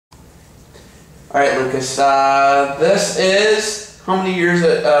All right, Lucas. This is how many years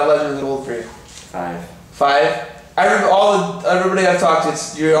at Legends of Gold for you? 5. 5. Everybody I've talked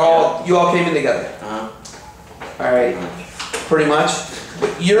to, you all came in together. All right, pretty much.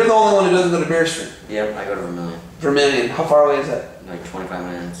 But you're the only one who doesn't go to Beer Street. Yep, I go to Vermilion. Vermilion. How far away is that? Like 25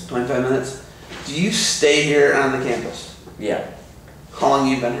 minutes. 25 minutes. Do you stay here on the campus? Yeah. How long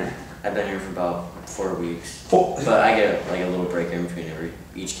have you been here? I've been here for about 4 weeks. But 4. I get like a little break in between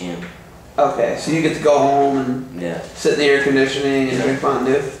each camp. Okay, so you get to go home and sit in the air conditioning and drink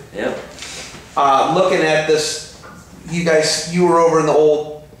Mountain Dew? Yep. Looking at this, you were over in the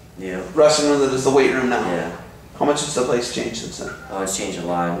old wrestling room that is the weight room now. Yeah. How much has the place changed since then? Oh, it's changed a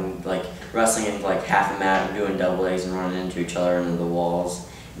lot. And, like wrestling in like half a mat and doing double legs and running into each other and into the walls.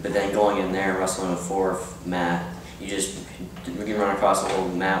 But then going in there and wrestling a 4th mat, you can run across the whole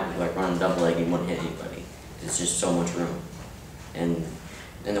mat with like running double leg and you wouldn't hit anybody. It's just so much room. And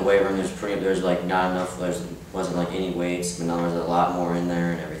in the weight room, there's like not enough. There wasn't like any weights, but now there's a lot more in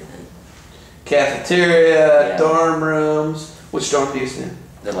there and everything. Cafeteria, dorm rooms. Which dorm do you stay in?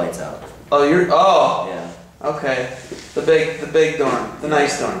 The lights out. Oh, Yeah. Okay. The big dorm, the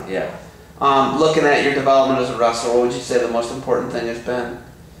nice dorm. Yeah. Looking at your development as a wrestler, what would you say the most important thing has been?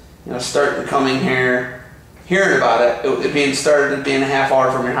 Starting coming here, hearing about it being started and being a half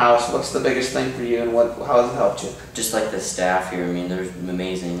hour from your house. What's the biggest thing for you, and how has it helped you? Just like the staff here, I mean, they're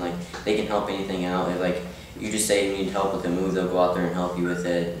amazing. Like they can help anything out. Like you just say you need help with a move, they'll go out there and help you with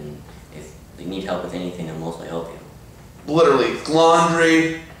it. And if they need help with anything, they'll mostly help you. Literally,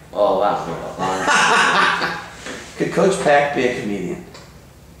 laundry. Oh wow, no, laundry. Could Coach Pack be a comedian?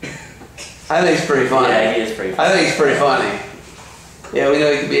 I think he's pretty funny. Yeah, he is pretty funny. I think he's pretty funny. Yeah, we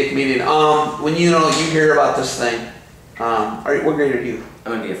know he could be a comedian. When you hear about this thing, what grade are you?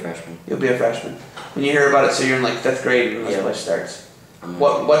 I'm gonna be a freshman. You'll be a freshman. When you hear about it, so you're in like 5th grade when this place starts.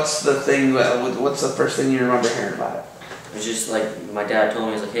 What's the thing? What's the first thing you remember hearing about it? It's just like my dad told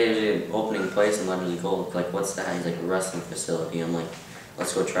me, he's like, hey, there's an opening place in Legends of Gold. Like, what's that? He's like, a wrestling facility. I'm like,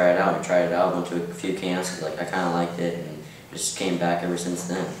 let's go try it out. We tried it out. Went to a few camps. Like, I kind of liked it, and just came back ever since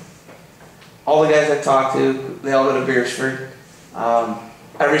then. All the guys I talked to, they all go to Beersford.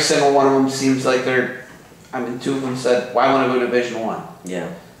 Every single one of them seems like 2 of them said, "Well, I want to go to Division 1."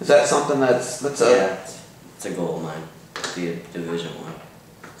 Yeah. Is that something that's it's a goal of mine, to be a Division 1.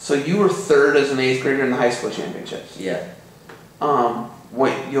 So you were 3rd as an 8th grader in the high school championships. Yeah.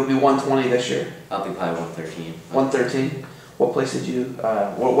 Wait, you'll be 120 this year. I'll be probably 113. 113. What place did you?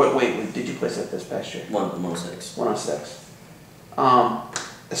 What weight did you place at this past year? 106. 106.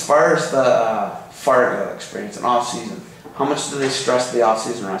 As far as the Fargo experience and off season, how much do they stress the off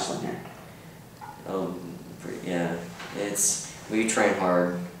season wrestling here? Yeah, we train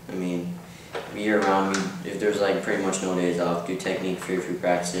hard. I mean, year round. If there's like pretty much no days off, do technique free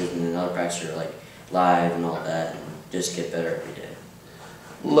practices, and then other practices are like live and all that, and just get better every day.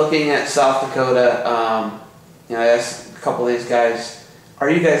 Looking at South Dakota, I asked a couple of these guys, are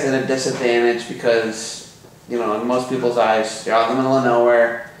you guys at a disadvantage because, in most people's eyes, you're out in the middle of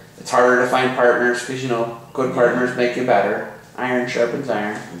nowhere. It's harder to find partners because, good partners make you better. Iron sharpens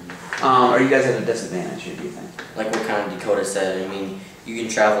iron. Are you guys at a disadvantage here, do you think? Like what kind of Dakota said, I mean, you can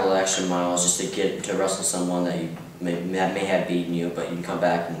travel extra miles just to get to wrestle someone that may have beaten you, but you can come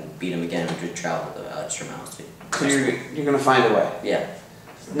back and beat them again and just travel the extra miles too. So you're going to find a way? Yeah.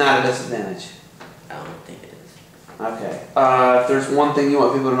 Not a disadvantage? I don't think it is. Okay. If there's one thing you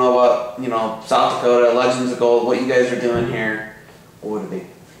want people to know about, South Dakota, Legends of Gold, what you guys are doing here, what would it be?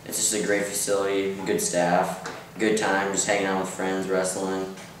 It's just a great facility, good staff, good time, just hanging out with friends,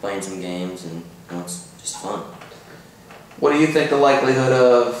 wrestling, playing some games, and it's just fun. What do you think the likelihood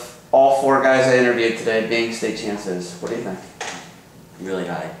of all 4 guys I interviewed today being state champs is? What do you think? Really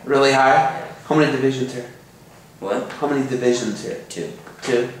high. Really high? Yeah. How many divisions here? What? How many divisions here? 2.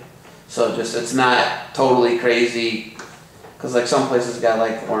 2? So it's not totally crazy, because like some places got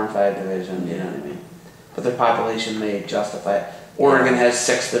like 4 and 5 divisions, you know what I mean? But their population may justify it. Oregon has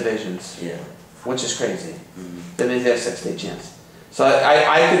 6 divisions. Yeah. Which is crazy. Mm-hmm. That means they have 6 state champs. So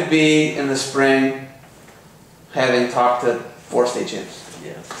I could be in the spring having talked to 4 state champs.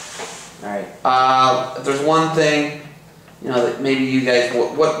 Yeah. Alright. If there's one thing, that maybe you guys,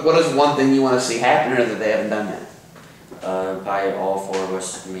 what is one thing you want to see happen here that they haven't done yet? By all 4 of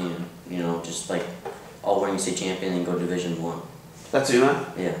us, just like all winning state champion and go Division 1. That's what you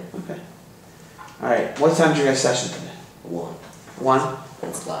want? Yeah. Okay. Alright. What time's your guys' session today? 1. 1?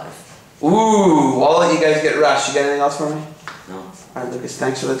 It's live. Ooh, I'll let you guys get rushed. You got anything else for me? No. Alright, Lucas,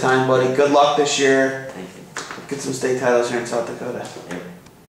 thanks for the time, buddy. Good luck this year. Thank you. Get some state titles here in South Dakota. Yeah.